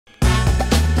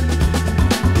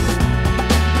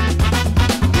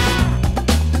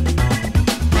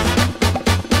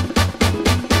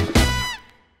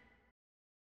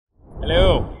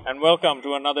and welcome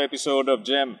to another episode of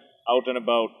Gem Out and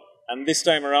About. And this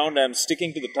time around, I'm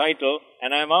sticking to the title,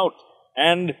 and I'm out.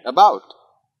 And About?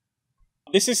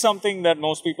 this is something that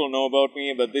most people know about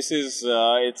me, but this is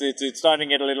it's starting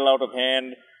to get a little out of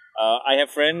hand. I have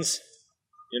friends,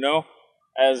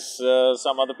 as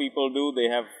some other people do. They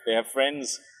have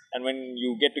friends, and when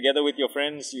you get together with your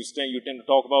friends, you tend to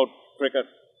talk about cricket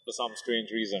for some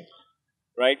strange reason,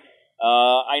 right?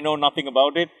 I know nothing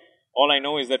about it. All I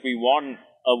know is that we won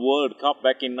a World Cup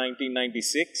back in 1996.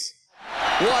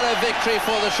 What a victory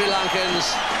for the Sri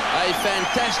Lankans. A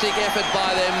fantastic effort by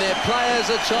them. Their players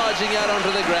are charging out onto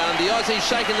the ground. The Aussies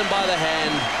shaking them by the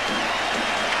hand.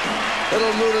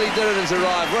 Little Murali Dhirann's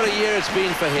arrived. What a year it's been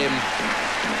for him.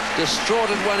 Distraught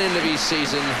at one end of his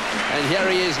season. And here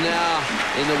he is now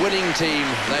in the winning team.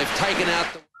 They've taken out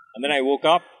the... And then I woke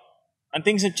up and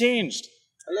things have changed.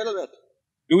 A little bit.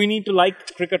 Do we need to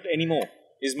like cricket anymore?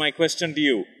 Is my question to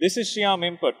you. This is Shyam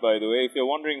Impett, by the way, if you're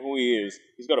wondering who he is.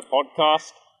 He's got a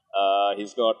podcast,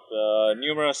 he's got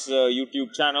numerous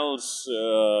YouTube channels,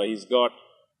 he's got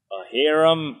a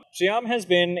harem. Shyam has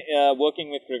been working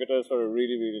with cricketers for a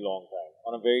really, really long time,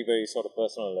 on a very, very sort of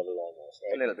personal level almost,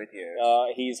 right? A little bit,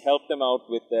 yes. He's helped them out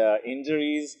with their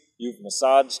injuries, you've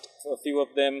massaged a few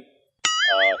of them,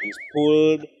 he's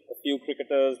pulled a few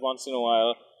cricketers once in a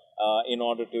while in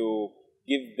order to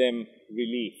give them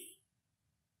relief.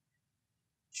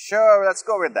 Sure, let's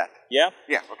go with that. Yeah?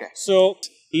 Yeah, okay. So,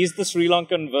 he's the Sri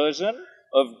Lankan version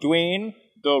of Dwayne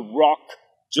 "The Rock"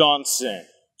 Johnson.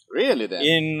 Really then?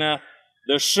 In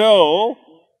the show...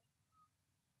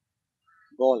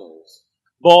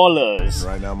 Ballers.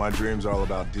 Right now, my dream's all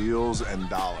about deals and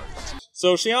dollars.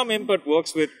 So, Shyam Impett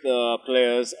works with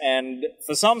players, and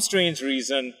for some strange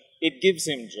reason, it gives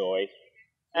him joy.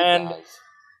 And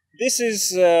this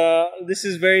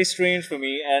is very strange for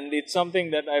me, and it's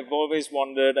something that I've always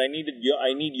wondered. I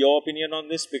need your opinion on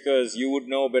this because you would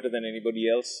know better than anybody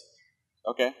else.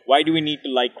 Okay. Why do we need to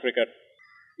like cricket?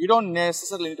 You don't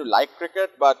necessarily need to like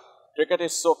cricket, but cricket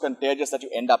is so contagious that you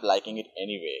end up liking it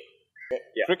anyway.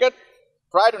 Yeah. Cricket,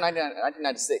 prior to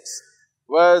 1996,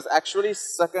 was actually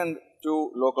second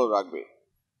to local rugby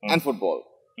and football.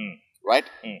 Right?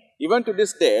 Even to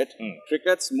this date,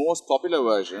 cricket's most popular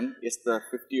version is the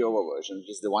 50-over version, which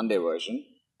is the one-day version,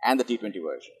 and the T20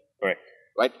 version. Correct.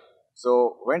 Right?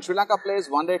 So, when Sri Lanka plays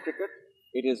one-day cricket,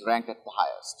 it is ranked at the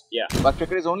highest. Yeah. But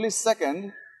cricket is only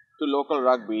second to local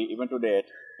rugby, even to date,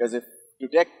 because if you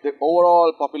take the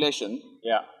overall population,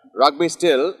 rugby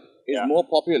still is more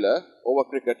popular over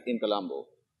cricket in Colombo.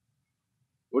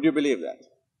 Would you believe that?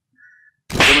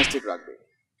 Domestic rugby.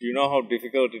 Do you know how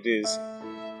difficult it is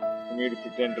for me to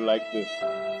pretend to like this?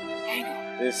 I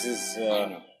know. This is... I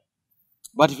know.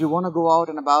 But if you want to go out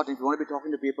and about, if you want to be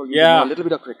talking to people, you know a little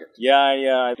bit of cricket.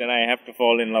 Yeah, then I have to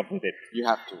fall in love with it. You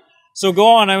have to. So go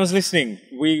on, I was listening.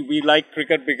 We like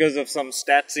cricket because of some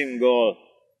stats in goal.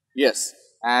 Yes.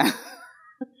 And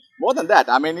more than that,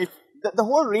 I mean, if the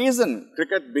whole reason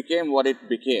cricket became what it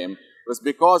became was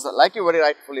because, like you very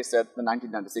rightfully said, the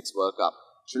 1996 World Cup,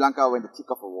 Sri Lanka were in the thick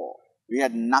of a war. We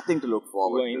had nothing to look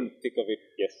forward to. In the thick of it,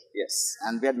 yes. Yes,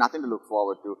 and we had nothing to look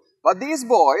forward to. But these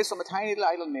boys from a tiny little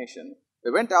island nation,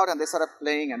 they went out and they started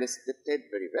playing and they played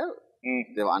very well.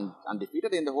 They were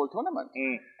undefeated in the whole tournament.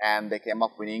 And they came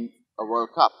up winning a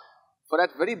World Cup. For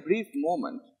that very brief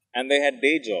moment. And they had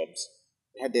day jobs.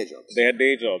 They had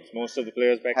day jobs. Most of the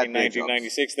players back in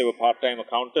 1996, they were part-time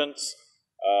accountants.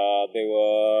 They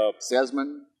were...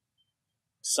 salesmen.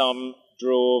 Some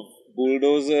drove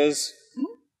bulldozers.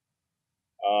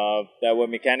 There were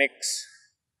mechanics.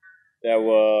 There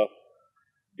were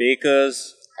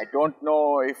bakers. I don't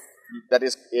know if that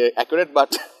is accurate,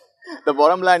 but the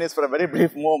bottom line is for a very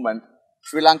brief moment,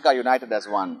 Sri Lanka united as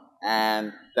one.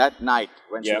 And that night,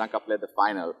 when Sri Lanka played the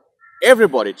final,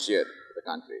 everybody cheered for the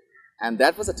country. And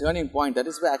that was a turning point. That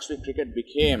is where actually cricket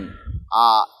became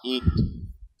eat,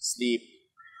 sleep,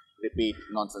 repeat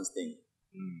nonsense thing.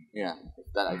 Yeah,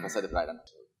 if I said it right.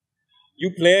 You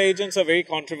player agents are very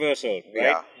controversial, right?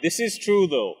 Yeah. This is true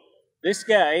though. This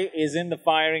guy is in the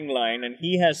firing line and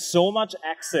he has so much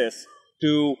access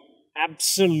to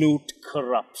absolute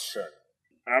corruption.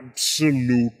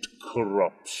 Absolute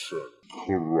corruption.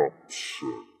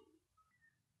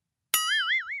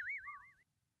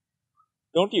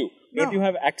 Don't you? No. Don't you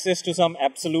have access to some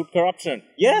absolute corruption?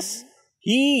 Yes,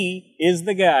 he is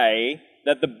the guy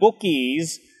that the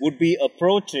bookies would be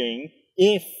approaching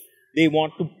if they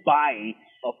want to buy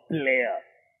a player.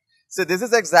 So this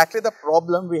is exactly the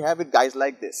problem we have with guys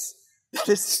like this. That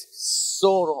is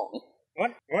so wrong.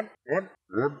 What?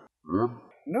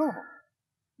 No.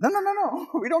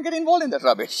 We don't get involved in that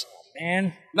rubbish.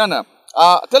 Man. No.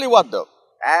 Tell you what though.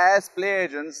 as play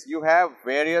agents, you have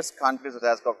various countries that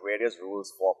has got various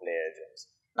rules for play agents.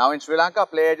 Now, in Sri Lanka,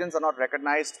 play agents are not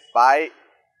recognized by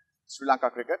Sri Lanka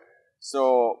cricket.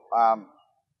 So,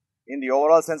 in the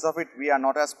overall sense of it, we are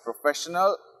not as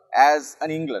professional as an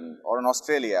England or an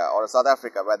Australia or a South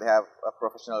Africa, where they have a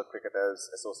professional cricketers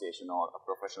association or a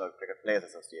professional cricket players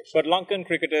association. But Lankan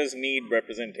cricketers need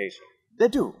representation. They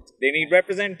do. They need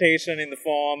representation in the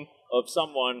form of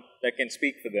someone that can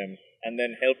speak for them and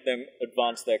then help them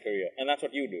advance their career. And that's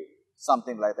what you do.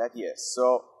 Something like that, yes.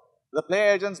 So, the play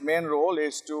agent's main role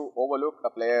is to overlook a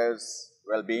player's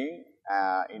well-being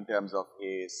in terms of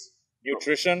his...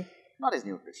 Nutrition? Not his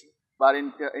nutrition, but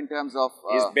in terms of...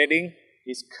 his bedding?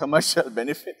 His commercial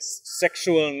benefits.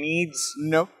 Sexual needs?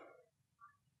 No.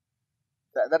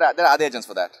 There are other agents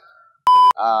for that.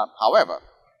 However,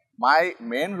 my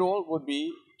main role would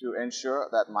be to ensure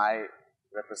that my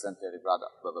representative,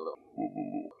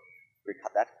 we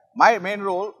cut that. My main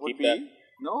role would Keep be... that.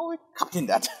 No, we're cutting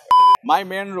that. My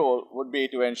main role would be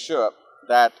to ensure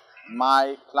that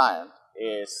my client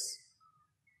is...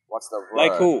 What's the word?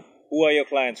 Like who? Who are your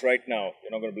clients right now?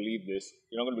 You're not going to believe this.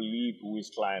 You're not going to believe who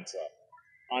his clients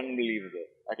are. Unbelievable.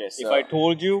 Okay, so... If I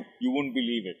told you, you wouldn't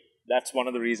believe it. That's one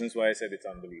of the reasons why I said it's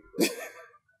unbelievable.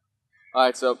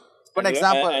 Alright, so for an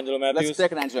example, Angelo Matthews. let's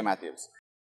take an Angelo Matthews.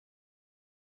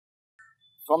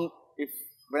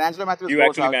 When Angelo Matthews Do you goes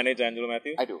actually out, manage Angelo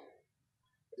Matthews? I do.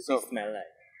 Does So, he smell like?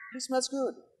 he smells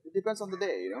good. It depends on the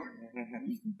day, you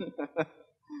know.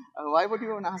 Why would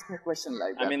you even ask me a question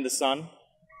like that? I'm in the sun.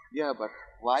 Yeah, but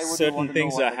why would you Certain want to know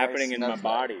things what are the guy happening in my smells like?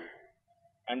 body.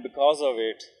 And because of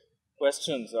it,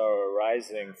 questions are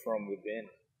arising from within.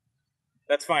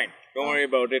 That's fine. Don't worry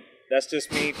about it. That's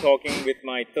just me talking with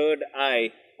my third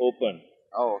eye open.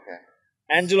 Oh, okay.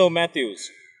 Angelo Matthews.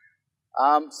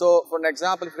 So, for an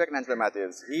example, if you take Angelo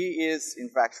Matthews, he is in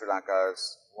fact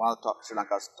one of Sri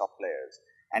Lanka's top players,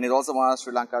 and he's also one of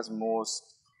Sri Lanka's most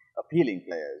appealing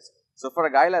players. So, for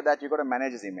a guy like that, you've got to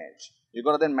manage his image. You've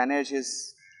got to then manage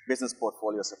his business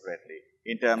portfolio separately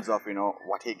in terms of, you know,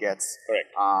 what he gets Correct.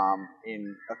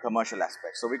 in a commercial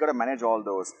aspect. So, we've got to manage all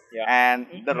those. Yeah. And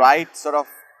the right sort of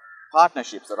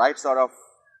partnerships, the right sort of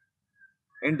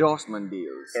endorsement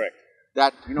deals. Correct.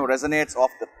 That, you know, resonates of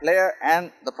the player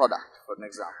and the product, for an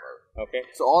example. Okay.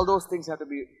 So all those things have to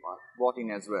be brought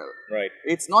in as well. Right.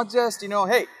 It's not just, you know,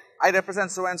 hey, I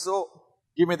represent so-and-so,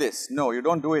 give me this. No, you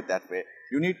don't do it that way.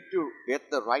 You need to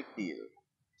get the right deal.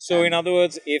 So, in other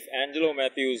words, if Angelo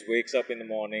Matthews wakes up in the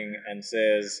morning and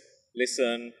says,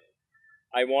 listen,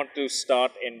 I want to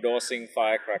start endorsing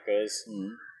firecrackers,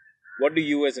 what do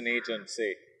you as an agent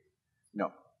say?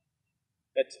 No.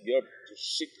 You're a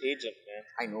shit agent,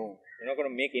 man. I know. You're not going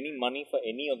to make any money for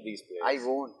any of these players. I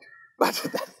won't. But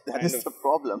that is the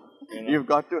problem. You know, You've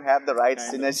got to have the right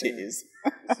kind of synergies.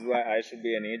 This is why I should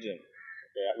be an agent.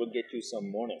 Okay, I will get you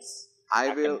some bonus.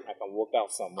 I can work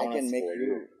out some bonus I can make for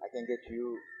you. I can get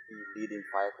you the leading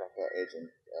firecracker agent.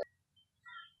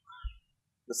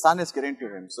 The sun is getting to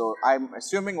him. So I'm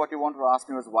assuming what you want to ask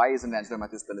me was why isn't Angelo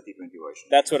Matthews playing the T20 version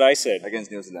That's what I said.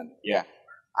 against New Zealand? Yeah.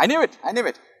 I knew it.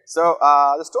 So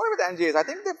the story with Angie is I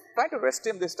think they're trying to rest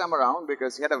him this time around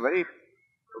because he had a very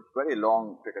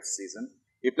long cricket season.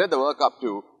 He played the World Cup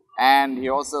too, and he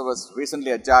also was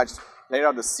recently adjudged player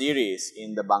of the series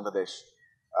in the Bangladesh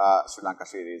Sri Lanka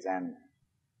series. And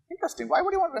interesting, why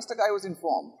would you want to rest a guy who's in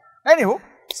form? Anywho,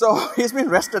 so he's been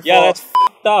rested Yeah, for... that's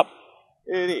f***ed up.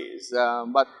 It is,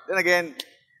 but then again,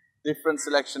 different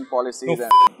selection policies. No, and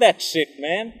f*** that shit,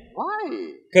 man.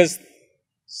 why? Because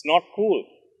it's not cool.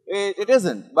 It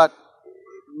isn't, but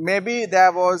maybe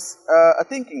there was a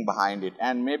thinking behind it,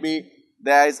 and maybe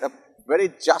there is a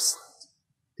very just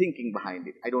thinking behind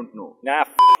it. I don't know. Nah, f***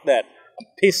 that. I'm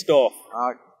pissed off.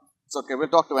 It's okay. We'll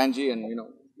talk to Angie, and you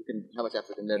can have a chat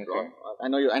with him later Okay. on.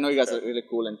 I know you guys are really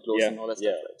cool and close Yeah, and all that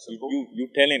yeah. stuff. Right? So You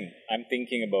tell him I'm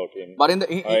thinking about him. but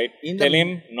Alright? Tell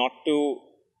him not to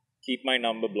keep my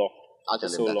number blocked I'll for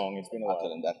tell him so that. long. It's been a I'll while.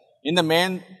 tell him that. In the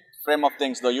main frame of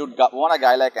things, though, you'd want a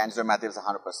guy like Angelo Matthews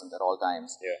 100% at all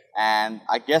times. Yeah. And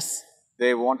I guess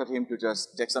they wanted him to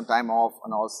just take some time off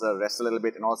and also rest a little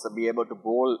bit and also be able to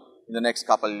bowl in the next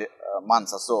couple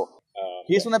months or so.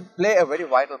 He's going to play a very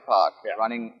vital part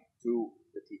running to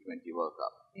the T20 World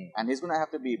Cup. And he's going to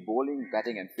have to be bowling,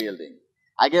 batting and fielding.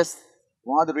 I guess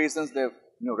one of the reasons they've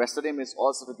rested him is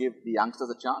also to give the youngsters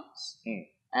a chance.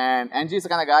 And Angie's the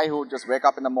kind of guy who would just wake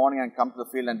up in the morning and come to the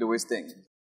field and do his thing.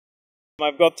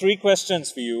 I've got 3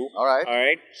 questions for you. All right.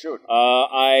 Alright? Shoot.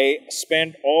 I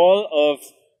spent all of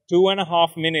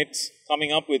 2.5 minutes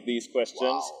coming up with these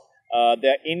questions.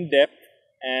 They're in-depth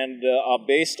and are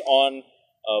based on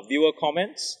viewer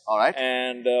comments. All right.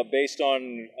 And based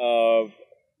on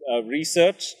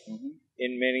research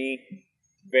in many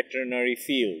veterinary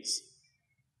fields.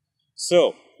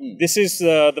 So, this is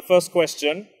the first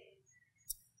question.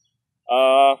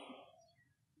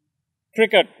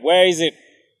 Cricket, where is it?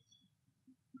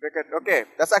 Cricket. Okay,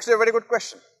 that's actually a very good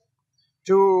question.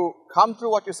 To come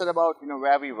through what you said about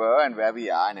where we were and where we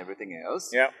are and everything else.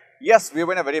 Yeah. Yes, we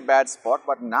were in a very bad spot,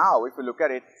 but now if you look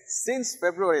at it, since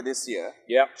February this year,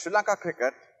 Yeah. Sri Lanka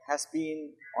cricket has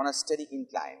been on a steady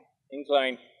incline.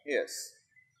 Incline. Yes,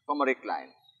 from a recline,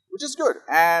 which is good.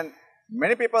 And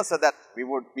many people said that we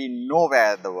would be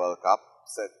nowhere at the World Cup.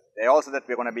 They also said that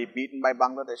we're going to be beaten by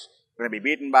Bangladesh, we're going to be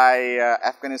beaten by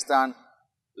Afghanistan.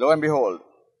 Lo and behold,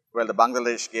 well, the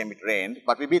Bangladesh game, it rained,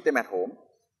 but we beat them at home.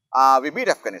 We beat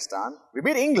Afghanistan. We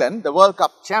beat England, the World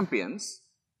Cup champions.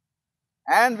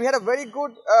 And we had a very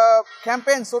good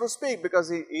campaign, so to speak,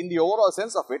 because in the overall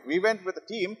sense of it, we went with a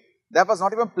team that was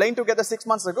not even playing together 6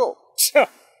 months ago.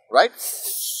 Right?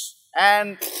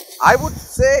 And I would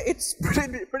say it's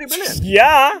pretty brilliant.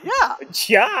 Yeah. Yeah.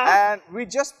 Yeah. And we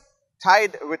just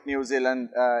tied with New Zealand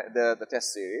the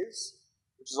test series,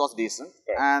 which was decent.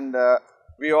 Right. And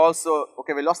we also,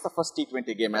 we lost the first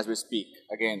T20 game as we speak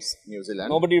against New Zealand.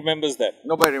 Nobody remembers that.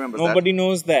 Nobody remembers that. Nobody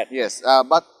knows that. Yes,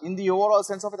 but in the overall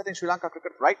sense of it, I think Sri Lanka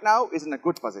cricket right now is in a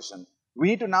good position. We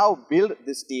need to now build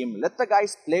this team, let the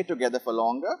guys play together for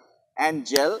longer and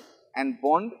gel and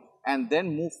bond and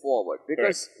then move forward.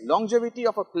 Because longevity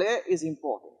of a player is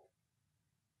important.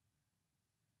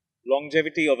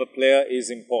 Longevity of a player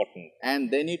is important. And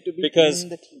they need to be Because in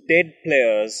the team. dead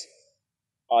players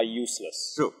are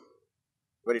useless. True.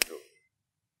 Very true.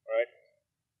 Right?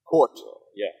 Quote.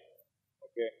 Yeah.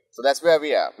 Okay. So that's where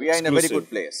we are. We are in a very good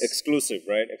place. Exclusive,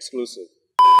 right? Exclusive.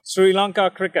 Sri Lanka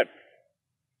cricket.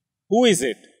 Who is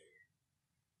it?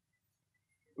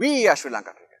 We are Sri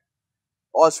Lanka cricket.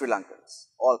 All Sri Lankans,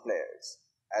 all players,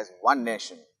 as one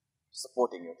nation,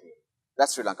 supporting your team.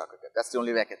 That's Sri Lanka cricket. That's the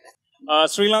only way I can.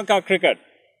 Sri Lanka cricket.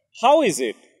 How is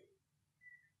it?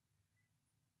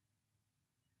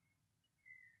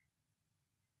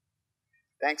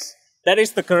 Thanks. That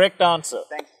is the correct answer.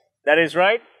 Thanks. That is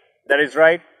right. That is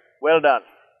right. Well done.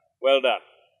 Well done.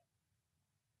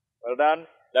 Well done.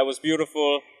 That was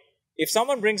beautiful. If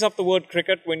someone brings up the word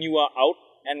cricket when you are out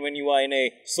and when you are in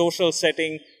a social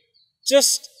setting,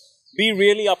 just be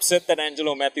really upset that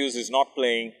Angelo Matthews is not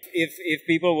playing. If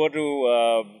people were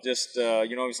to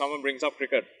if someone brings up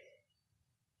cricket,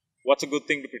 what's a good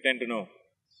thing to pretend to know?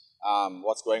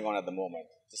 What's going on at the moment?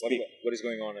 What is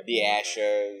going on at the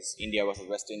Ashes, India versus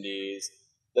West Indies,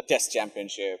 the Test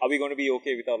Championship. Are we going to be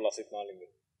okay without Lasith Malinga?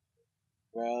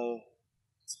 Well,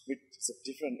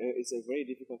 it's a very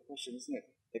difficult question, isn't it?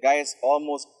 The guy is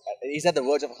he's at the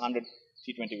verge of 100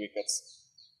 T20 wickets.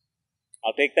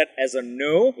 I'll take that as a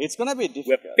no. It's going to be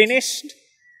difficult. We're finished.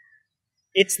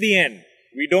 It's the end.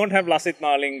 We don't have Lasith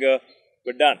Malinga.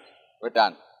 We're done. We're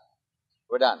done.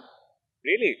 We're done.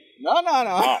 Really? No.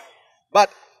 Ah. But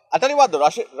I'll tell you what, the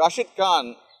Rashid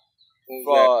Khan,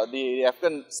 for the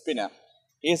Afghan spinner,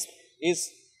 is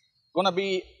going to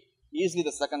be easily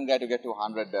the second guy to get to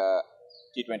 100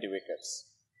 T20 wickets.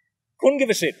 Couldn't give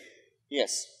a shit.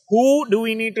 Yes. Who do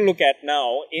we need to look at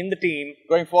now in the team?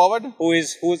 Going forward?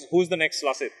 Who's the next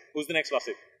Lasith? Who's the next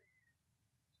Lasith?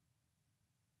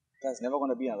 There's never going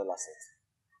to be another Lasith.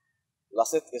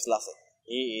 Lasith is Lasith.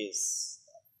 He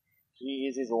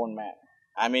is his own man.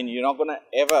 I mean, you're not going to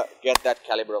ever get that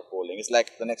caliber of bowling. It's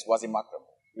like the next Wasim Akram.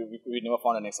 We never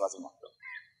found the next Wasim Akram.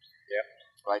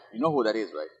 Yeah. Right? You know who that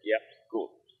is, right? Yeah. Cool.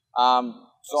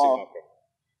 So, Wasim Akram.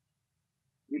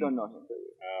 You don't know him, do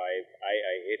you?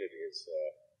 I hated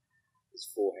his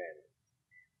forehand.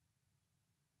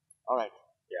 All right.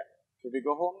 Yeah. Should we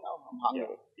go home now? I'm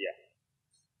hungry. Yeah.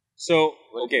 So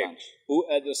Where's okay.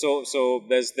 lunch? So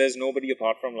there's nobody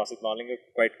apart from Lasith Malinga.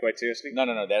 Quite seriously. No.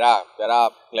 There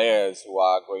are players who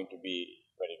are going to be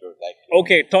very good. Like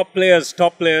Okay, top players.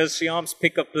 Shyam's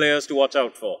pick of players to watch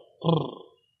out for.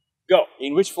 Go.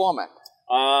 In which format?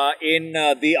 In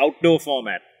the outdoor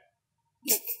format.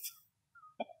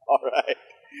 All right.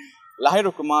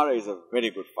 Lahiru Kumara is a very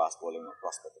good fast bowling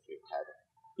prospect that we've had.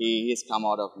 He's come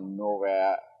out of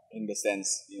nowhere in the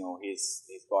sense,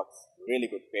 he's got really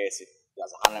good pace. He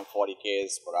does 140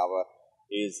 k's per hour.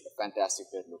 He's a fantastic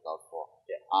player to look out for.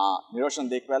 Yeah. Niroshan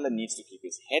Dekwala needs to keep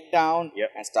his head down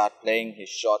and start playing his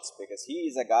shots because he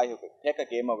is a guy who could take a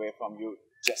game away from you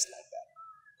just like that.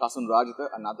 Kasun Rajitha,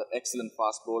 another excellent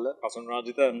fast bowler. Kasun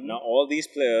Rajitha. Now all these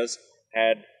players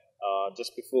had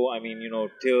just before,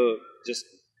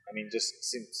 just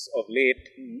since of late,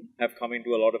 have come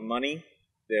into a lot of money.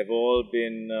 They've all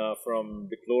been from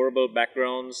deplorable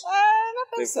backgrounds. Not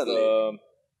necessarily.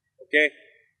 Okay.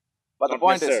 But the Not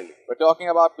point is, necessarily. we're talking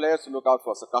about players to look out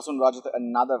for. So Kasun Rajat,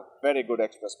 another very good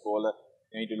express bowler.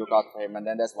 You need to look out for him. And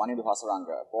then there's Wanindu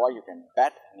Hasaranga. Boy, you can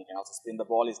bat and you can also spin the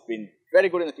ball. He's been very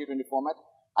good in the T20 format.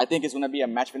 I think he's going to be a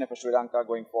match winner for Sri Lanka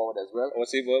going forward as well.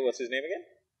 What's his name again?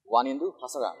 Wanindu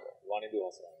Hasaranga. Wanindu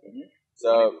Hasaranga.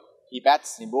 So he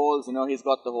bats, he bowls, he's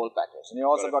got the whole package. And he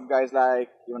also got guys like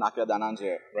even Akira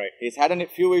Dhananjay. Right. He's had a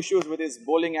few issues with his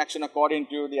bowling action according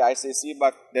to the ICC,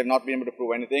 but they've not been able to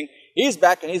prove anything. He's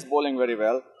back and he's bowling very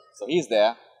well. So he's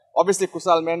there. Obviously,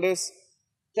 Kusal Mendes,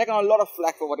 taken a lot of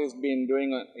flack for what he's been doing,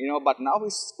 but now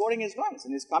he's scoring his runs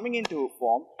and he's coming into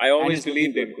form. I always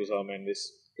believed in Kusal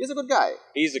Mendes. He's a good guy.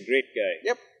 He's a great guy.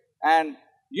 Yep. And,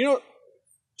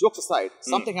 jokes aside,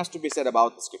 something has to be said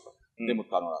about the skipper, Dimut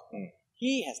Kanora.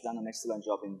 He has done an excellent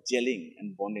job in gelling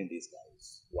and bonding these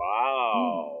guys.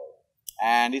 Wow.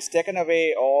 And he's taken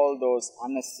away all those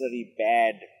unnecessary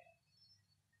bad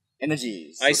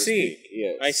energies. I see.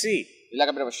 Yes. I see. He's like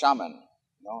a bit of a shaman,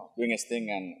 doing his thing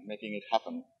and making it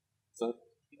happen. So,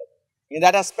 in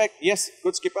that aspect, yes,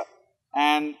 good skipper.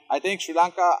 And I think Sri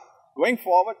Lanka, going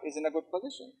forward, is in a good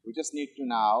position. We just need to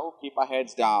now keep our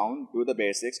heads down, do the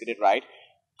basics, get it right,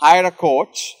 hire a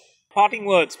coach. Parting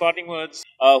words.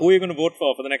 Who are you going to vote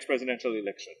for the next presidential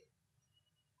election?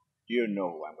 You know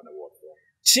who I'm going to vote for.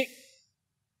 Chick.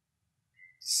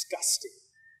 Disgusting.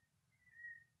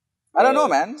 I don't know,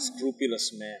 man.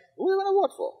 Scrupulous man. Who are you going to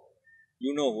vote for?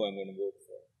 You know who I'm going to vote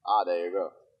for. There you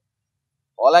go.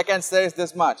 All I can say is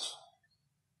this much.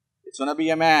 It's going to be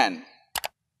a man.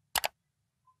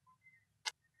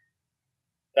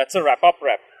 That's a wrap-up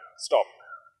rap. Stop.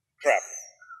 Crap.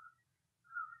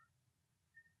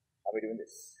 Are we doing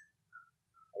this?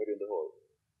 Are we doing the whole?